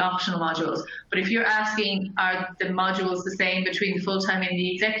focused on the optional modules. But if you're asking, are the modules the same between the full-time and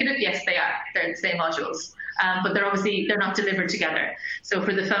the executive? Yes, they are. They're the same modules. But they're not delivered together. So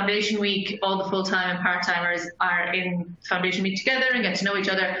for the foundation week, all the full-time and part-timers are in foundation week together and get to know each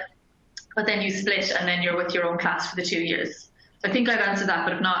other. But then you split, and then you're with your own class for the 2 years. So I think I've answered that,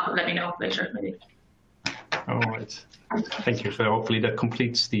 but if not, let me know later, maybe. All right. Thank you. So hopefully that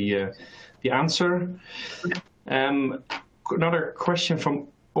completes the answer. Another question from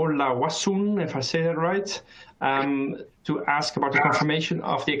Ola Wasun, if I say that right, to ask about the confirmation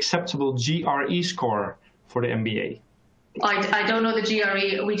of the acceptable GRE score for the MBA. I don't know the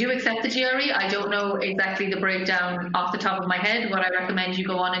GRE. We do accept the GRE. I don't know exactly the breakdown off the top of my head. What I recommend you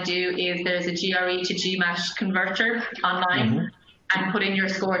go on and do is there's a GRE to GMAT converter online, and put in your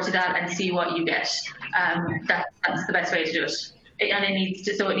score to that and see what you get. That's the best way to do it. And it needs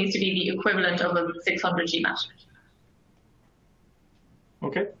to be the equivalent of a 600 GMAT.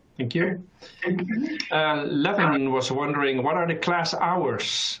 Okay. Thank you. Levin was wondering, what are the class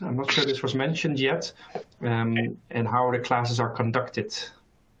hours? I'm not sure this was mentioned yet, and how the classes are conducted.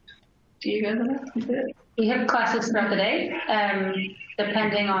 Do you guys know that? We have classes throughout the day,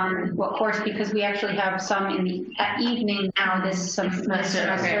 depending on what course, because we actually have some in the evening now this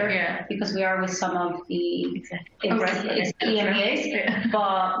semester, okay, yeah. Because we are with some of the EMBAs,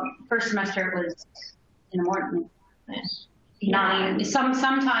 but first semester was in the morning. Nice. 9,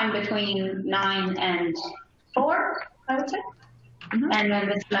 sometime between 9 and 4, I would say. And then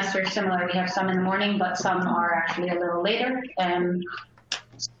this semester, similar, we have some in the morning, but some are actually a little later. And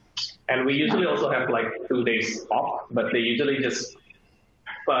we usually also have like 2 days off, but they usually just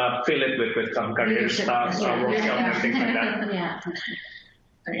fill it with some career stuff, workshop and things like that. Yeah.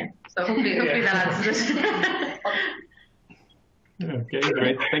 Okay. So hopefully that answers it. Okay,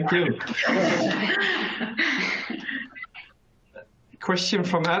 great. Thank you. Question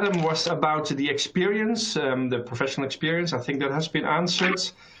from Adam was about the experience, the professional experience. I think that has been answered.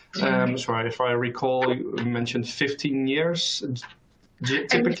 So if I recall, you mentioned 15 years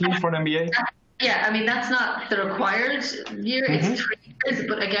typically for an MBA. Yeah, I mean, that's not the required year, it's 3 years.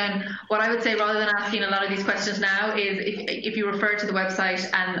 But again, what I would say, rather than asking a lot of these questions now, is if you refer to the website,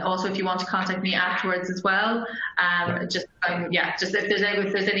 and also if you want to contact me afterwards as well, just if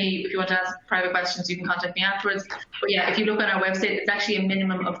you want to ask private questions, you can contact me afterwards. But yeah, if you look on our website, it's actually a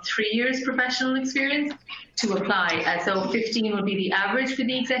minimum of 3 years professional experience to apply. So 15 would be the average for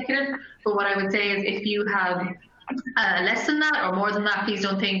the executive. But what I would say is if you have less than that or more than that, please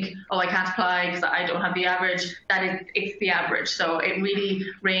don't think, oh, I can't apply because I don't have the average. It's the average. So it really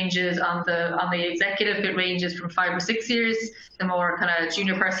ranges on the executive. It ranges from 5 or 6 years, the more kind of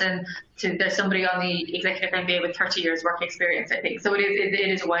junior person, to there's somebody on the executive MBA with 30 years work experience, I think. So it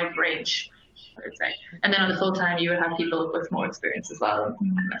is a wide range, I would say. And then on the full time, you would have people with more experience as well.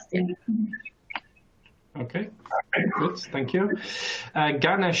 Yeah. Okay, good, thank you.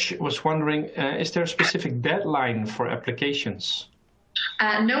 Ganesh was wondering, is there a specific deadline for applications?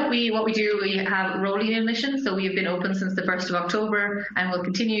 No, what we do, we have rolling admissions, so we have been open since the 1st of October and will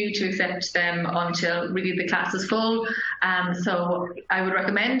continue to accept them until really the class is full. So I would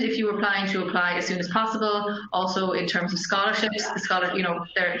recommend, if you're applying, to apply as soon as possible. Also, in terms of scholarships,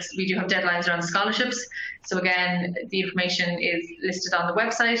 we do have deadlines around scholarships. So again, the information is listed on the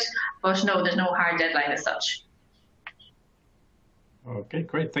website, but no, there's no hard deadline as such. Okay,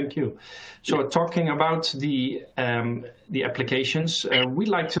 great, thank you. So talking about the applications, we'd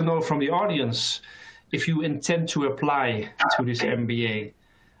like to know from the audience if you intend to apply to this MBA.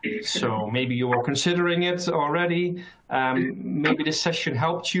 So maybe you are considering it already. Maybe this session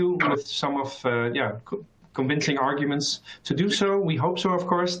helped you with some of convincing arguments to do so. We hope so, of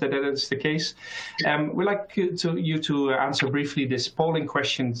course, that is the case. We'd like you to answer briefly this polling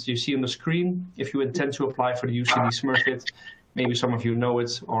questions you see on the screen. If you intend to apply for the UCD Smurfit, maybe some of you know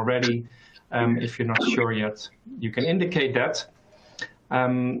it already. If you're not sure yet, you can indicate that.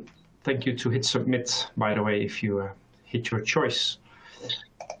 Thank you to hit submit, by the way, if you hit your choice.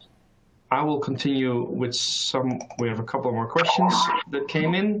 I will continue with we have a couple more questions that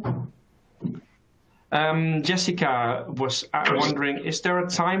came in. Jessica was wondering, is there a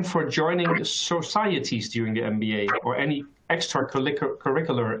time for joining societies during the MBA or any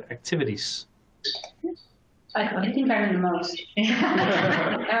extracurricular activities? I think I'm in the most.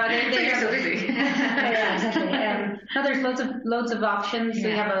 They're so busy. Yeah, exactly. No, there's loads of options. Yeah.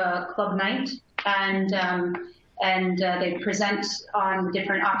 We have a club night, and they present on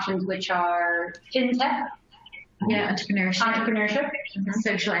different options, which are fintech. Yeah, entrepreneurship,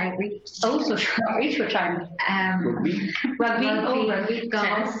 social outreach. Oh, social outreach, which I'm rugby,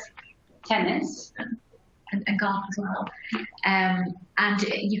 golf, tennis. And golf as well. And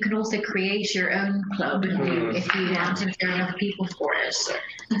you can also create your own club if you want, if there are enough people for it.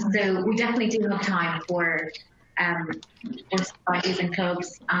 So we definitely do have time for societies and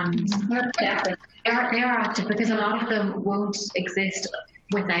clubs, and they are active because a lot of them won't exist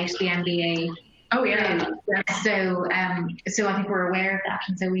without the MBA. Oh yeah. So I think we're aware of that,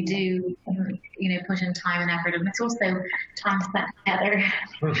 and so we do, put in time and effort, and it's also time spent together.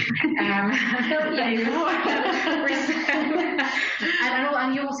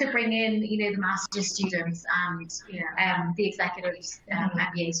 And you also bring in, the master's students and the executives,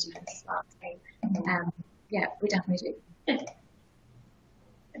 MBA students as well. So, yeah, we definitely do.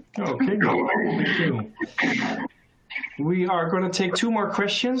 Okay, thank you. We are going to take two more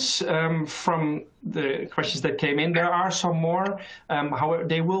questions from the questions that came in. There are some more, however,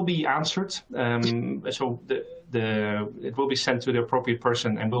 they will be answered. So it will be sent to the appropriate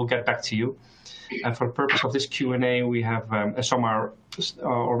person, and we'll get back to you. And for the purpose of this Q&A, we have some are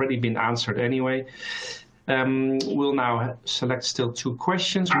already been answered anyway. We'll now select still two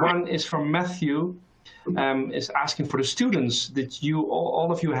questions. One is from Matthew. Is asking for the students that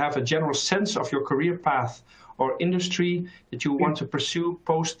all of you have a general sense of your career path or industry that you want to pursue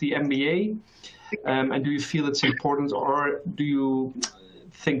post the MBA, and do you feel it's important, or do you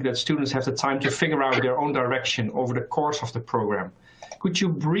think that students have the time to figure out their own direction over the course of the program? Could you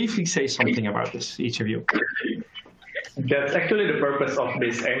briefly say something about this, each of you? That's actually the purpose of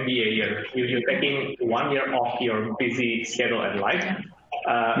this MBA year. You're taking 1 year off your busy schedule at life.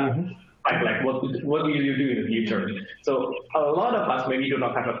 Like what do you do in the future? So a lot of us maybe do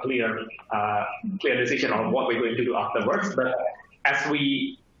not have a clear decision on what we're going to do afterwards, but as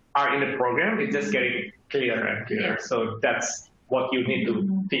we are in the program, it's just getting clearer and clearer. So that's what you need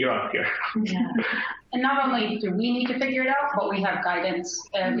to figure out here. Yeah. And not only do we need to figure it out, but we have guidance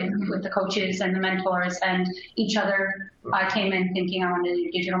with the coaches and the mentors and each other. I came in thinking I wanted to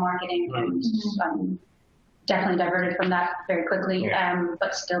do digital marketing, and definitely diverted from that very quickly,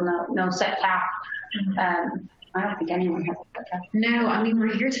 but still no set path. I don't think anyone has a set path. No, I mean,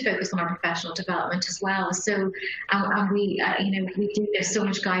 we're here to focus on our professional development as well. So, and we, we do, there's so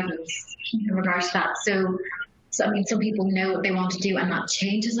much guidance in regards to that. So I mean, some people know what they want to do, and that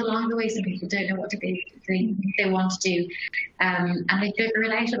changes along the way. Some people don't know what they want to do, and they figure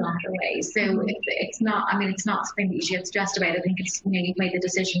it out along the way. So it's not, I mean, it's not something that you should get stressed about. I think it's, you've made the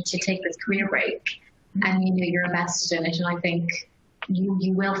decision to take this career break, and you're invested in it, and I think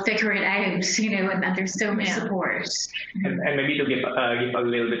you will figure it out, and there's so much support. And maybe to give a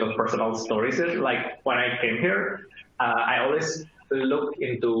little bit of personal stories, like when I came here, I always look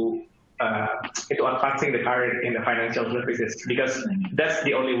into advancing the career in the financial services, because that's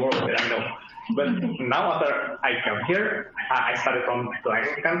the only world that I know. But now after I came here, I started from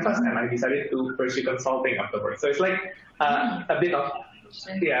blank canvas, and I decided to pursue consulting afterwards. So it's like a bit of,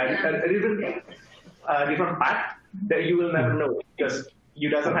 different path that you will never know because you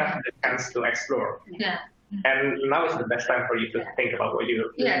doesn't have the chance to explore. Yeah. And now is the best time for you to think about what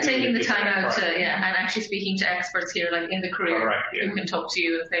you. Taking the time out to and actually speaking to experts here, like in the career, who can talk to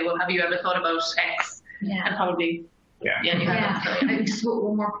you and say, well, have you ever thought about X? Yeah. And probably. And just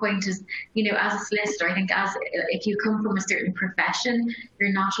one more point is, as a solicitor, I think if you come from a certain profession,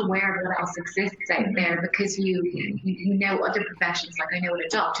 you're not aware of what else exists out there because you know other professions, like I know what a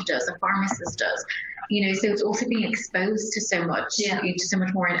doctor does, a pharmacist does. So it's also being exposed to so much, to so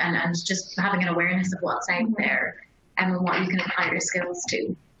much more, and just having an awareness of what's out there and what you can apply your skills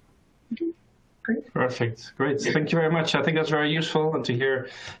to. Great. Perfect. Great. Thank you very much. I think that's very useful, and to hear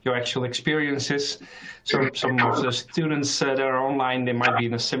your actual experiences. So some of the students that are online, they might be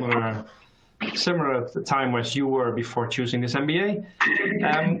in a similar time as you were before choosing this MBA.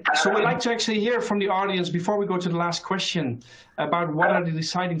 So we'd like to actually hear from the audience before we go to the last question about what are the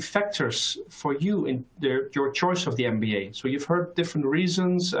deciding factors for you in your choice of the MBA. So you've heard different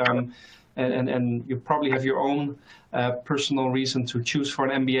reasons, and you probably have your own personal reason to choose for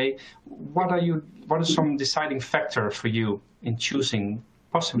an MBA. What is some deciding factor for you in choosing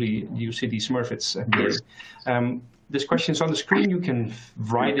possibly UCD Smurfit's MBA? This question is on the screen. You can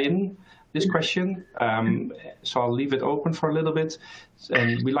write in this question, so I'll leave it open for a little bit,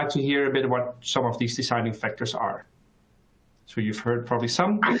 and we'd like to hear a bit what some of these deciding factors are. So you've heard probably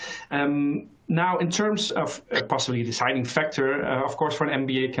some. Now, in terms of possibly deciding factor, of course, for an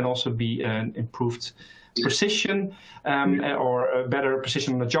MBA can also be an improved position or a better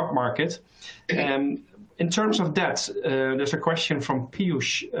position on the job market. In terms of that, there's a question from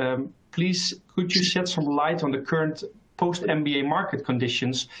Piyush. Please, could you shed some light on the current post-MBA market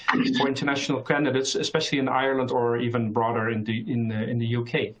conditions for international candidates, especially in Ireland or even broader in the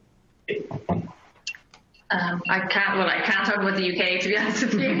UK? I can't talk about the UK, to be honest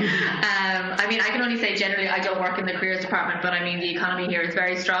with you. I can only say generally I don't work in the careers department, but the economy here is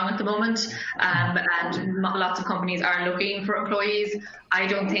very strong at the moment, and lots of companies are looking for employees. I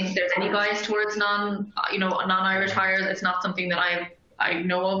don't think there's any bias towards non-Irish hires. It's not something that I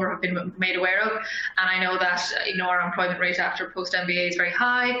know of or have been made aware of, and I know that our employment rate after post MBA is very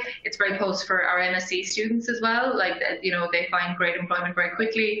high. It's very close for our MSc students as well. They find great employment very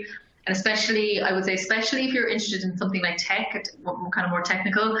quickly. And especially if you're interested in something like tech, kind of more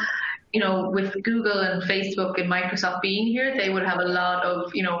technical, with Google and Facebook and Microsoft being here, they would have a lot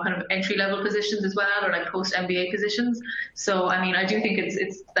of, kind of entry-level positions as well, or like post-MBA positions. So, I do think it's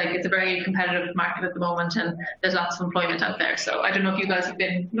a very competitive market at the moment, and there's lots of employment out there. So I don't know if you guys have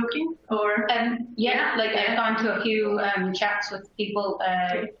been looking or... I've gone to a few chats with people,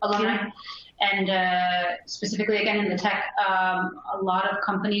 alumni. And specifically, again, in the tech, a lot of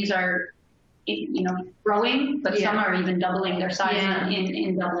companies are, growing, but some are even doubling their size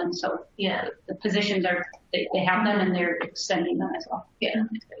in Dublin. So the positions they have them and they're extending them as well. Yeah.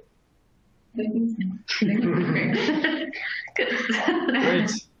 Great.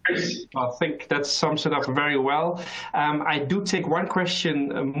 I think that sums it up very well. I do take one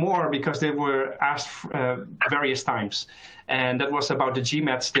question more because they were asked various times, and that was about the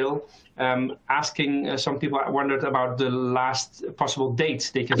GMAT still. Asking some people wondered about the last possible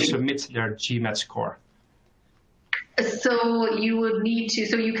date they can submit their GMAT score. So you would need to,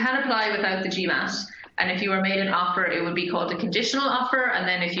 so you can apply without the GMAT. And if you were made an offer, it would be called a conditional offer. And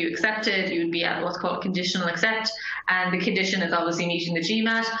then if you accepted, you would be at what's called conditional accept. And the condition is obviously meeting the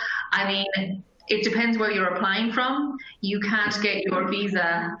GMAT. It depends where you're applying from. You can't get your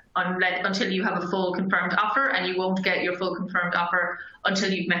visa until you have a full confirmed offer, and you won't get your full confirmed offer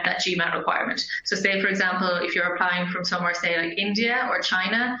until you've met that GMAT requirement. So say, for example, if you're applying from somewhere, say like India or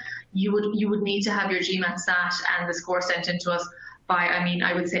China, you would need to have your GMAT sat and the score sent in to us by,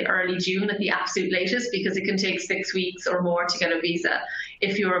 I would say early June at the absolute latest, because it can take 6 weeks or more to get a visa.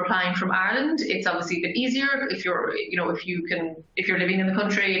 If you're applying from Ireland, it's obviously a bit easier. If you're living in the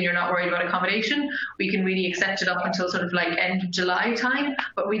country and you're not worried about accommodation, we can really accept it up until sort of like end of July time.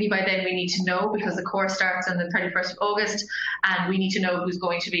 But really by then we need to know, because the course starts on the 31st of August, and we need to know who's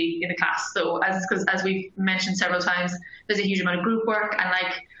going to be in the class. So as we've mentioned several times, there's a huge amount of group work, and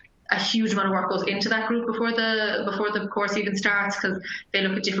a huge amount of work goes into that group before the course even starts, because they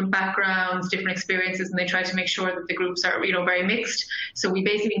look at different backgrounds, different experiences, and they try to make sure that the groups are, very mixed. So we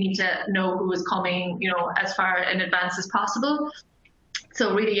basically need to know who is coming, as far in advance as possible.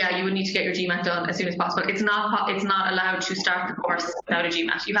 So really, you would need to get your GMAT done as soon as possible. It's not allowed to start the course without a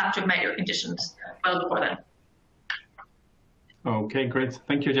GMAT. You have to have met your conditions well before then. Okay, great.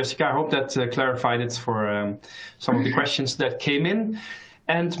 Thank you, Jessica. I hope that clarified it for some of the questions that came in.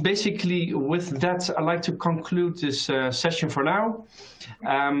 And basically, with that, I'd like to conclude this session for now.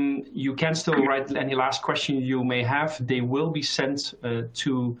 You can still write any last question you may have. They will be sent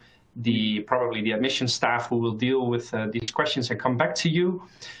to probably the admissions staff who will deal with these questions and come back to you.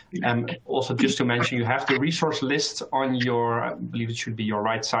 Also, just to mention, you have the resource list on your, I believe it should be your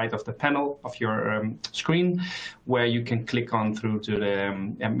right side of the panel of your screen, where you can click on through to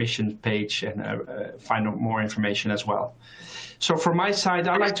the admission page and find out more information as well. So from my side,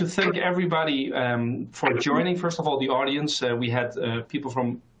 I'd like to thank everybody for joining. First of all, the audience. We had people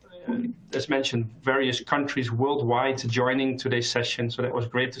from, as mentioned, various countries worldwide joining today's session, so that was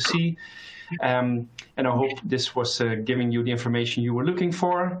great to see. And I hope this was giving you the information you were looking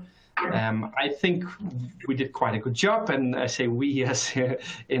for. I think we did quite a good job, and I say we as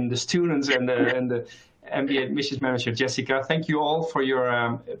in the students and the MBA Admissions Manager, Jessica. Thank you all for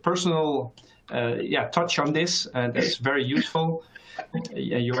your personal touch on this. That's very useful,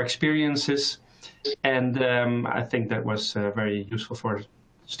 your experiences. And I think that was very useful for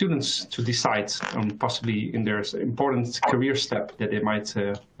students to decide on possibly in their important career step that they might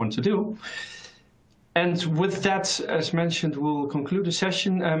want to do. And with that, as mentioned, we'll conclude the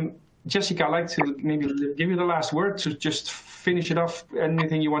session. Jessica, I'd like to maybe give you the last word to just finish it off.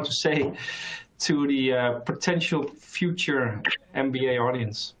 Anything you want to say to the potential future MBA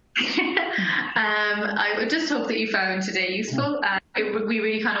audience? I would just hope that you found today useful. We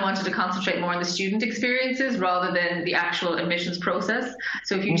really kind of wanted to concentrate more on the student experiences rather than the actual admissions process.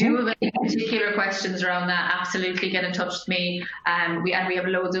 So if you do have any particular questions around that, absolutely get in touch with me. We have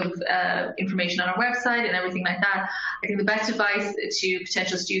loads of information on our website and everything like that. I think the best advice to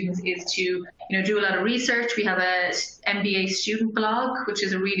potential students is to do a lot of research. We have a MBA student blog, which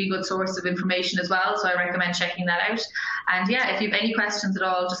is a really good source of information as well. So I recommend checking that out. And yeah, if you have any questions at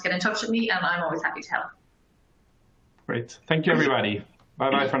all, just get in touch with me and I'm always happy to help. Great. Thank you, everybody.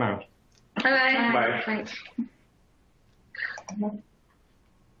 Bye-bye for now. Bye-bye. Bye. Bye.